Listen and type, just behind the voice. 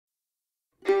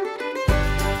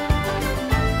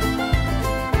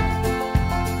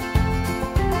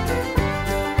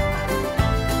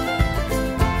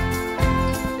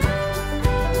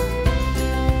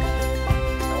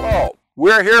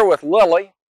We're here with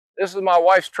Lily. This is my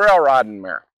wife's trail riding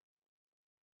mare.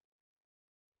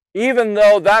 Even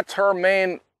though that's her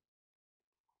main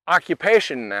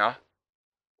occupation now,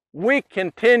 we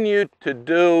continue to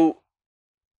do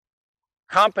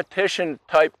competition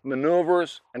type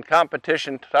maneuvers and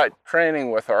competition type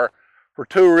training with her for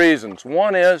two reasons.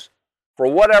 One is, for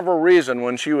whatever reason,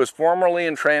 when she was formerly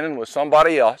in training with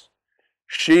somebody else,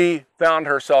 she found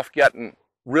herself getting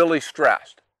really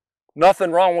stressed.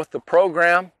 Nothing wrong with the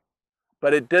program,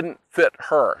 but it didn't fit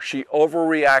her. She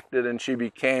overreacted and she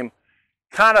became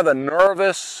kind of a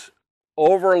nervous,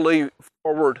 overly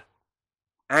forward,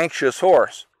 anxious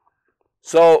horse.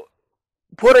 So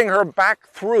putting her back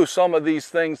through some of these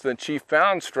things that she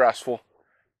found stressful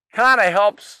kind of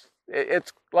helps.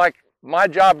 It's like my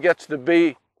job gets to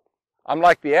be, I'm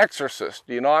like the exorcist,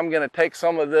 you know, I'm going to take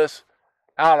some of this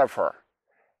out of her.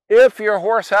 If your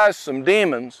horse has some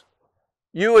demons,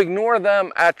 you ignore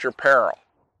them at your peril.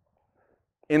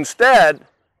 Instead,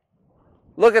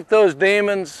 look at those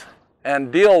demons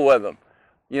and deal with them.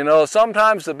 You know,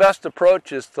 sometimes the best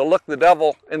approach is to look the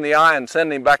devil in the eye and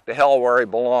send him back to hell where he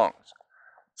belongs.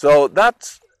 So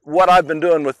that's what I've been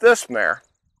doing with this mare.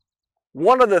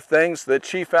 One of the things that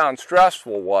she found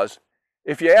stressful was,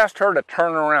 if you asked her to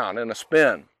turn around in a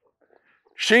spin,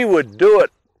 she would do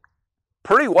it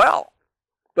pretty well.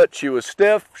 But she was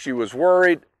stiff, she was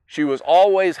worried, she was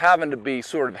always having to be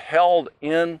sort of held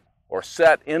in or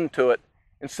set into it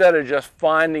instead of just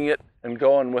finding it and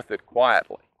going with it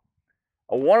quietly.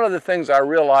 One of the things I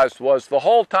realized was the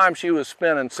whole time she was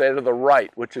spinning, say to the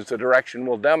right, which is the direction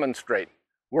we'll demonstrate,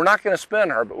 we're not going to spin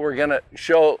her, but we're going to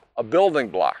show a building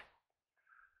block.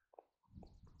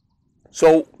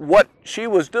 So what she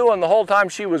was doing the whole time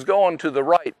she was going to the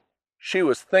right, she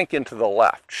was thinking to the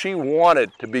left. She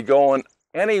wanted to be going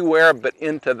anywhere but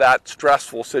into that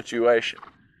stressful situation.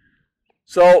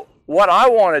 So what I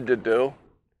wanted to do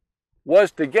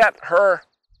was to get her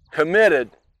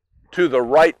committed to the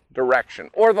right direction,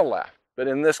 or the left, but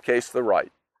in this case the right,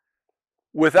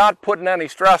 without putting any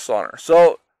stress on her.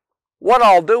 So what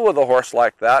I'll do with a horse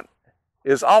like that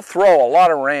is I'll throw a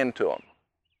lot of rein to him.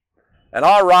 And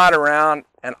I'll ride around,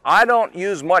 and I don't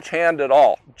use much hand at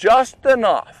all, just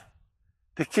enough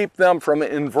to keep them from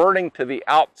inverting to the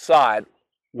outside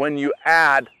when you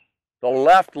add the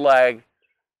left leg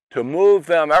to move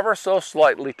them ever so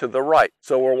slightly to the right.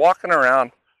 So we're walking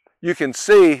around, you can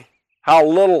see how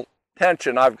little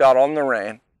tension I've got on the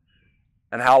rein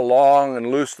and how long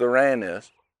and loose the rein is.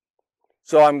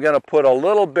 So I'm going to put a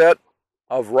little bit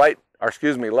of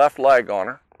left leg on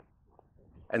her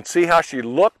and see how she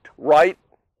looked right,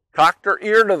 cocked her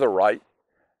ear to the right,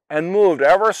 and moved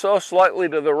ever so slightly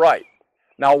to the right.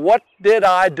 Now what did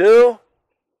I do?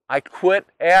 I quit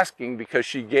asking because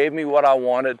she gave me what I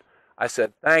wanted. I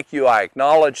said, thank you, I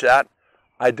acknowledge that.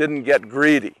 I didn't get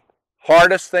greedy.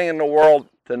 Hardest thing in the world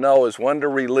to know is when to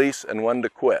release and when to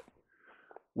quit.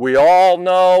 We all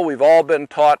know, we've all been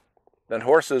taught that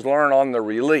horses learn on the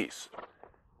release.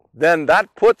 Then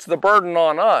that puts the burden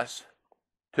on us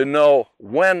to know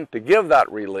when to give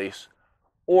that release,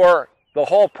 or the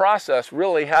whole process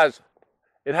really has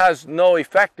no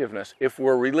effectiveness if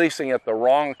we're releasing at the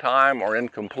wrong time or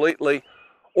incompletely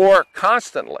or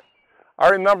constantly. I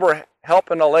remember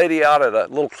helping a lady out at a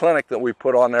little clinic that we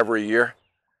put on every year,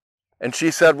 and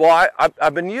she said, well,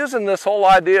 I've been using this whole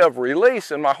idea of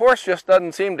release and my horse just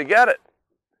doesn't seem to get it.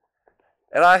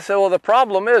 And I said, well, the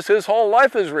problem is his whole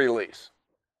life is release.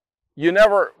 You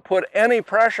never put any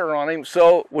pressure on him,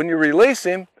 so when you release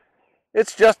him,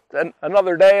 it's just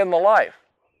another day in the life.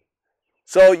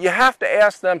 So you have to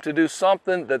ask them to do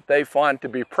something that they find to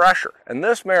be pressure. And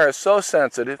this mare is so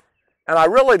sensitive, and I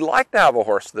really like to have a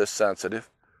horse this sensitive,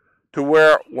 to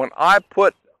where when I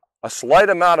put a slight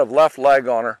amount of left leg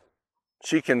on her,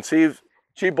 she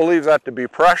believes that to be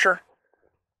pressure,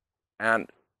 and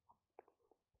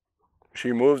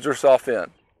she moves herself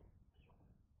in.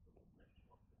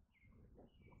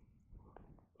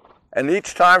 And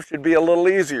each time should be a little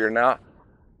easier. Now,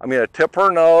 I'm going to tip her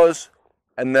nose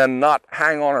and then not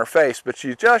hang on her face, but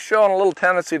she's just showing a little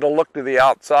tendency to look to the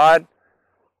outside.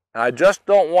 And I just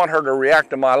don't want her to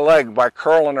react to my leg by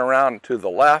curling around to the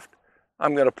left.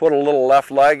 I'm going to put a little left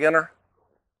leg in her.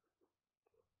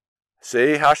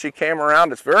 See how she came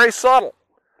around? It's very subtle.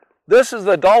 This is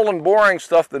the dull and boring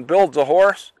stuff that builds a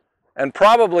horse and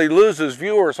probably loses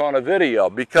viewers on a video,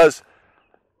 because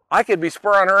I could be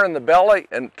spurring her in the belly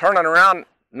and turning around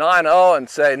 9-0 and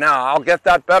say, now I'll get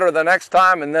that better the next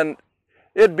time, and then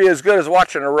it'd be as good as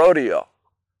watching a rodeo.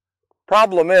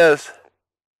 Problem is,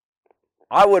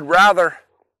 I would rather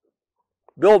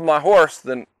build my horse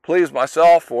than please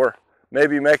myself or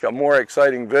maybe make a more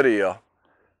exciting video.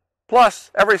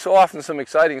 Plus, every so often some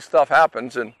exciting stuff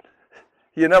happens and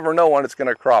you never know when it's going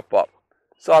to crop up.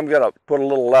 So I'm going to put a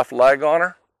little left leg on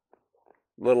her,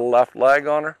 little left leg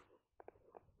on her.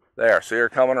 There, see her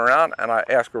coming around, and I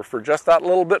ask her for just that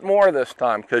little bit more this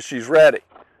time because she's ready.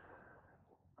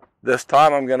 This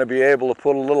time I'm going to be able to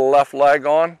put a little left leg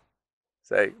on.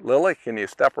 Say, Lily, can you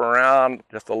step around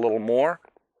just a little more?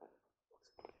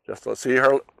 Just let's see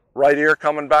her right ear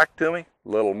coming back to me. A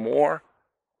little more.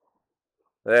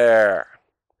 There.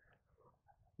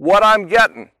 What I'm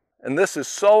getting, and this is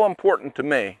so important to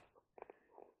me,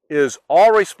 is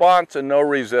all response and no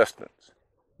resistance.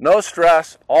 No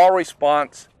stress, all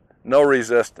response, no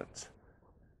resistance.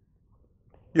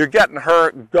 You're getting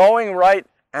her going right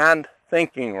and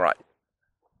thinking right.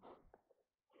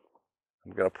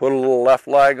 I'm going to put a little left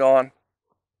leg on,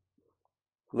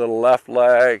 little left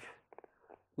leg,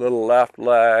 little left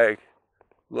leg,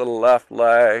 little left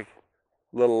leg,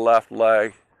 little left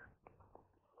leg.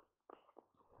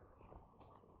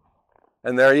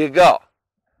 And there you go.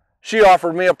 She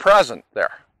offered me a present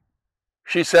there.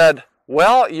 She said,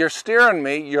 well, you're steering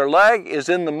me, your leg is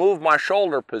in the move my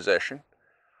shoulder position.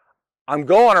 I'm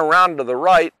going around to the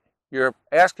right, you're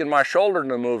asking my shoulder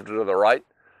to move to the right,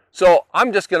 so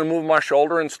I'm just going to move my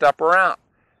shoulder and step around.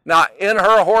 Now, in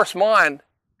her horse mind,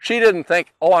 she didn't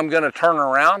think, oh, I'm going to turn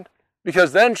around,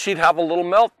 because then she'd have a little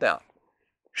meltdown.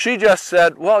 She just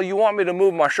said, well, you want me to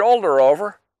move my shoulder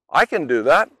over? I can do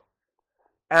that.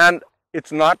 And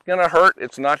it's not going to hurt,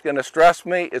 it's not going to stress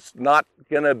me, it's not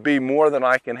going to be more than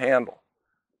I can handle.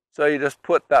 So you just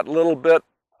put that little bit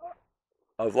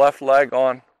of left leg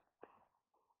on.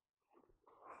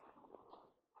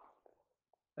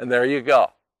 And there you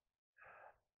go.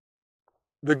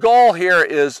 The goal here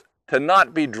is to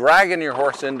not be dragging your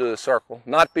horse into the circle,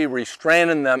 not be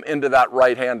restraining them into that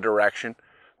right-hand direction,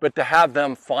 but to have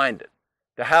them find it,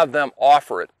 to have them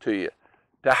offer it to you,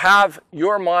 to have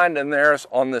your mind and theirs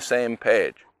on the same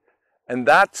page. And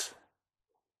that's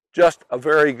just a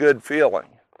very good feeling.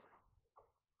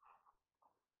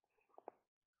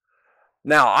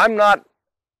 Now, I'm not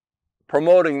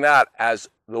promoting that as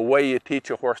the way you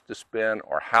teach a horse to spin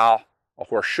or how a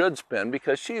horse should spin,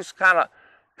 because she's kind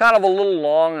of a little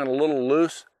long and a little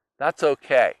loose. That's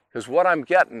okay, because what I'm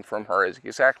getting from her is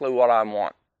exactly what I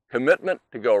want. Commitment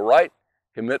to go right,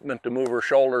 commitment to move her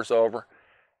shoulders over,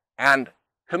 and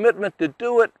commitment to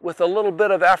do it with a little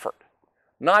bit of effort.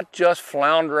 Not just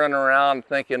floundering around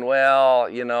thinking, well,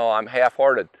 you know, I'm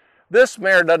half-hearted. This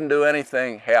mare doesn't do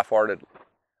anything half-heartedly.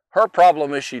 Her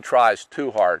problem is she tries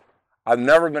too hard. I've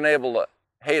never been able to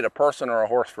hate a person or a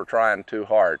horse for trying too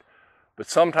hard. But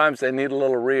sometimes they need a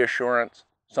little reassurance.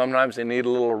 Sometimes they need a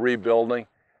little rebuilding.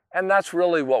 And that's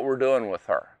really what we're doing with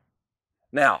her.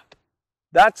 Now,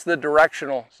 that's the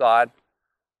directional side.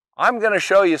 I'm going to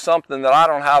show you something that I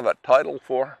don't have a title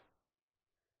for.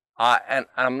 And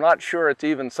I'm not sure it's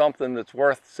even something that's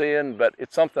worth seeing, but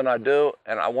it's something I do,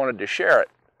 and I wanted to share it.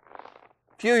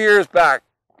 A few years back,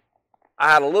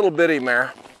 I had a little bitty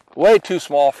mare, way too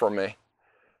small for me,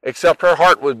 except her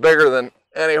heart was bigger than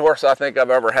any horse I think I've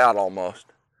ever had almost.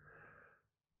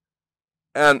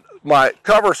 And my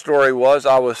cover story was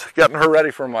I was getting her ready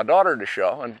for my daughter to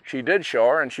show, and she did show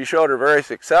her, and she showed her very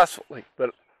successfully.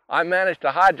 But I managed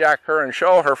to hijack her and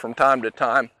show her from time to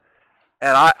time,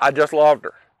 and I just loved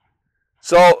her.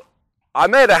 So I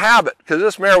made a habit, because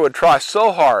this mare would try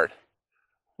so hard.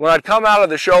 When I'd come out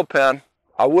of the show pen,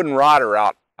 I wouldn't ride her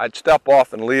out. I'd step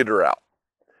off and lead her out.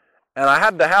 And I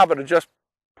had the habit of just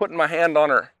putting my hand on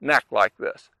her neck like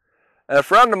this. And a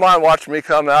friend of mine watched me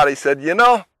come out. He said, you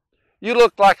know, you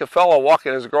look like a fellow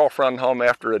walking his girlfriend home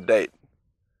after a date.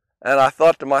 And I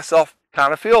thought to myself,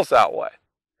 kind of feels that way.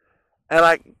 And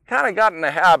I kind of got in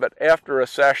the habit after a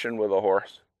session with a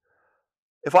horse.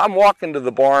 If I'm walking to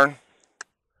the barn,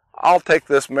 I'll take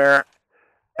this mare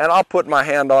and I'll put my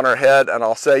hand on her head and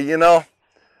I'll say, you know,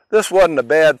 this wasn't a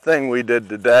bad thing we did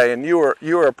today, and you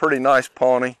were a pretty nice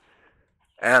pony,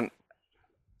 and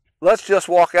let's just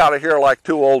walk out of here like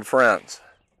two old friends.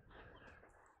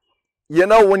 You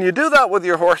know, when you do that with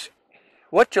your horse,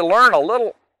 what you learn a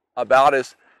little about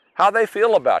is how they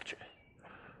feel about you.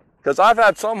 Because I've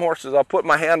had some horses, I'll put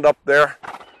my hand up there,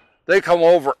 they come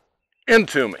over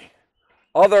into me.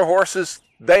 Other horses,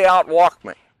 they outwalk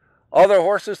me. Other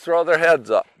horses throw their heads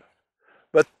up.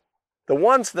 But the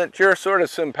ones that you're sort of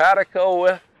simpatico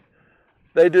with,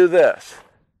 they do this.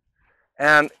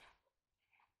 And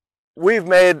we've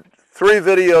made 3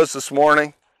 videos this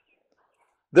morning.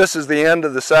 This is the end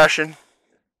of the session.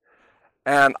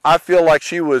 And I feel like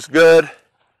she was good.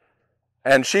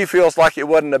 And she feels like it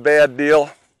wasn't a bad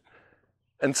deal.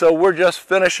 And so we're just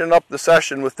finishing up the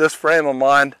session with this frame of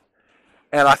mind.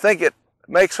 And I think it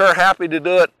makes her happy to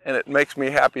do it, and it makes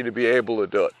me happy to be able to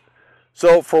do it.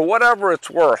 So for whatever it's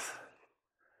worth,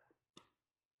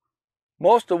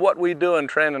 most of what we do in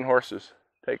training horses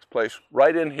takes place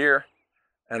right in here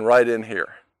and right in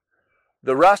here.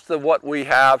 The rest of what we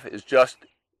have is just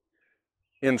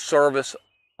in service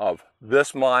of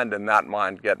this mind and that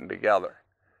mind getting together.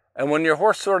 And when your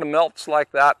horse sort of melts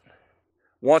like that,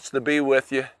 wants to be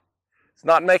with you, it's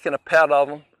not making a pet of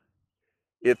them,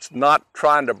 it's not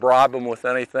trying to bribe them with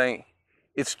anything,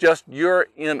 it's just you're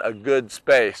in a good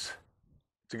space.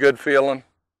 It's a good feeling.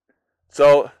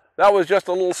 So that was just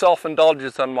a little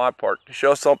self-indulgence on my part to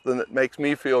show something that makes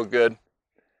me feel good.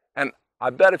 And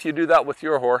I bet if you do that with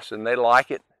your horse and they like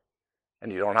it,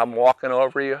 and you don't have them walking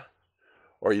over you,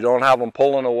 or you don't have them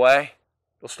pulling away,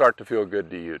 it'll start to feel good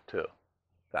to you too.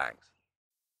 Thanks.